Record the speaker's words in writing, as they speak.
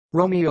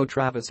Romeo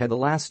Travis had the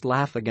last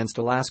laugh against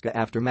Alaska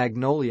after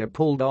Magnolia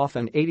pulled off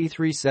an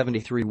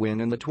 83-73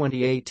 win in the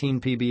 2018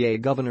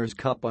 PBA Governors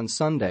Cup on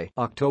Sunday,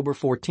 October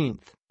 14,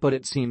 but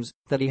it seems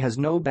that he has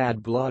no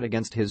bad blood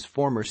against his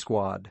former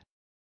squad.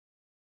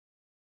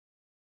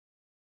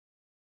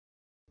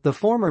 The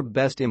former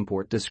best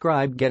import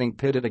described getting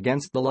pitted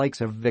against the likes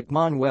of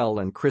Manuel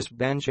and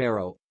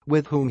Banchero,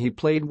 with whom he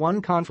played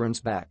one conference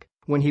back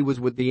when he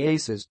was with the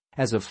Aces,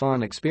 as a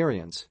fun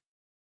experience.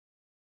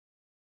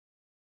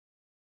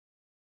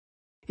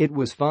 "It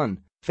was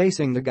fun,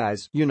 facing the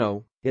guys, you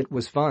know, it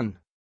was fun.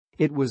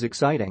 It was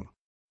exciting.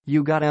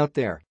 You got out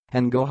there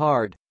and go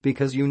hard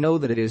because you know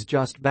that it is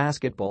just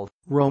basketball,"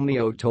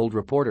 Romeo told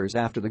reporters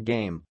after the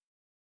game.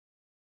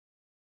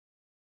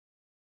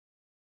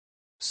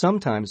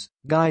 "Sometimes,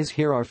 guys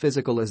here are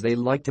physical as they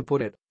like to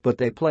put it, but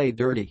they play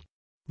dirty.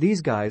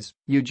 These guys,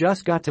 you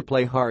just got to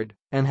play hard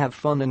and have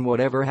fun and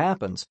whatever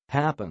happens,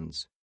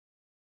 happens.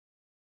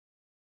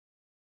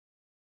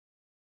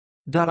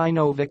 I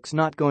know Vic's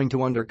not going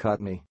to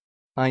undercut me.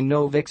 I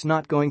know Vic's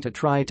not going to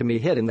try to me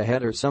hit in the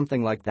head or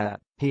something like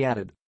that," he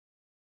added.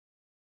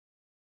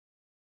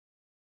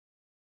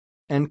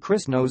 "And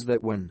Chris knows that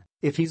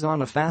if he's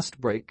on a fast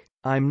break,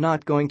 I'm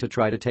not going to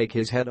try to take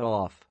his head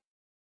off.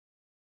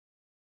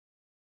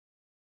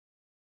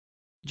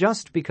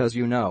 Just because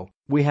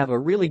we have a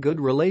really good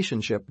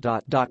relationship.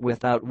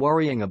 Without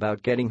worrying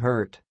about getting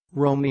hurt,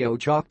 Romeo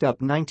chalked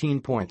up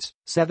 19 points,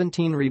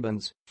 17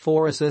 rebounds,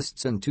 4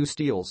 assists and 2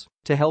 steals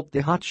to help the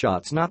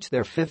Hotshots notch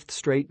their 5th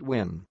straight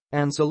win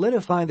and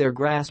solidify their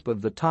grasp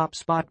of the top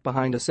spot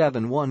behind a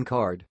 7-1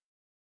 card.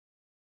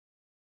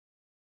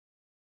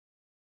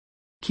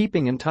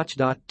 Keeping in touch.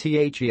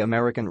 The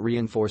American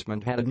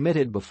reinforcement had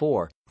admitted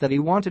before that he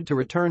wanted to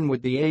return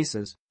with the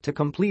Aces to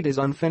complete his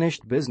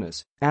unfinished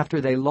business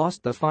after they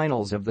lost the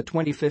finals of the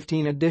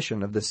 2015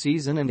 edition of the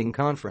season-ending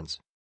conference.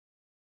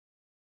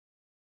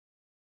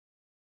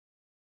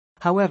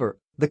 However,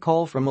 the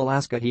call from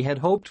Alaska he had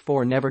hoped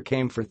for never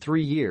came for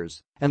 3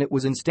 years, and it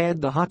was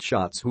instead the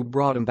Hotshots who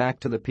brought him back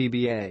to the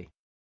PBA.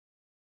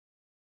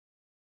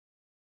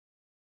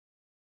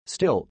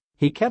 Still,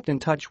 he kept in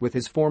touch with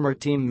his former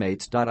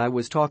teammates. "I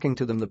was talking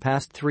to them the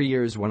past 3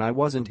 years when I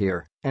wasn't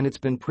here, and it's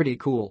been pretty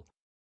cool.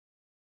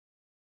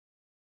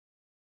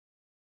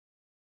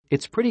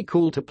 It's pretty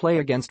cool to play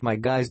against my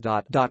guys."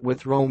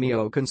 With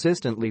Romeo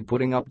consistently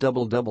putting up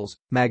double-doubles,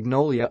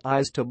 Magnolia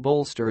eyes to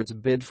bolster its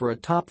bid for a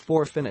top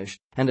 4 finish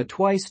and a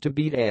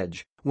twice-to-beat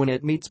edge when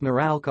it meets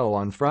Meralco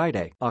on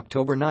Friday,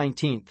 October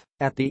 19,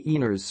 at the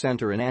Eners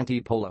Center in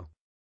Antipolo.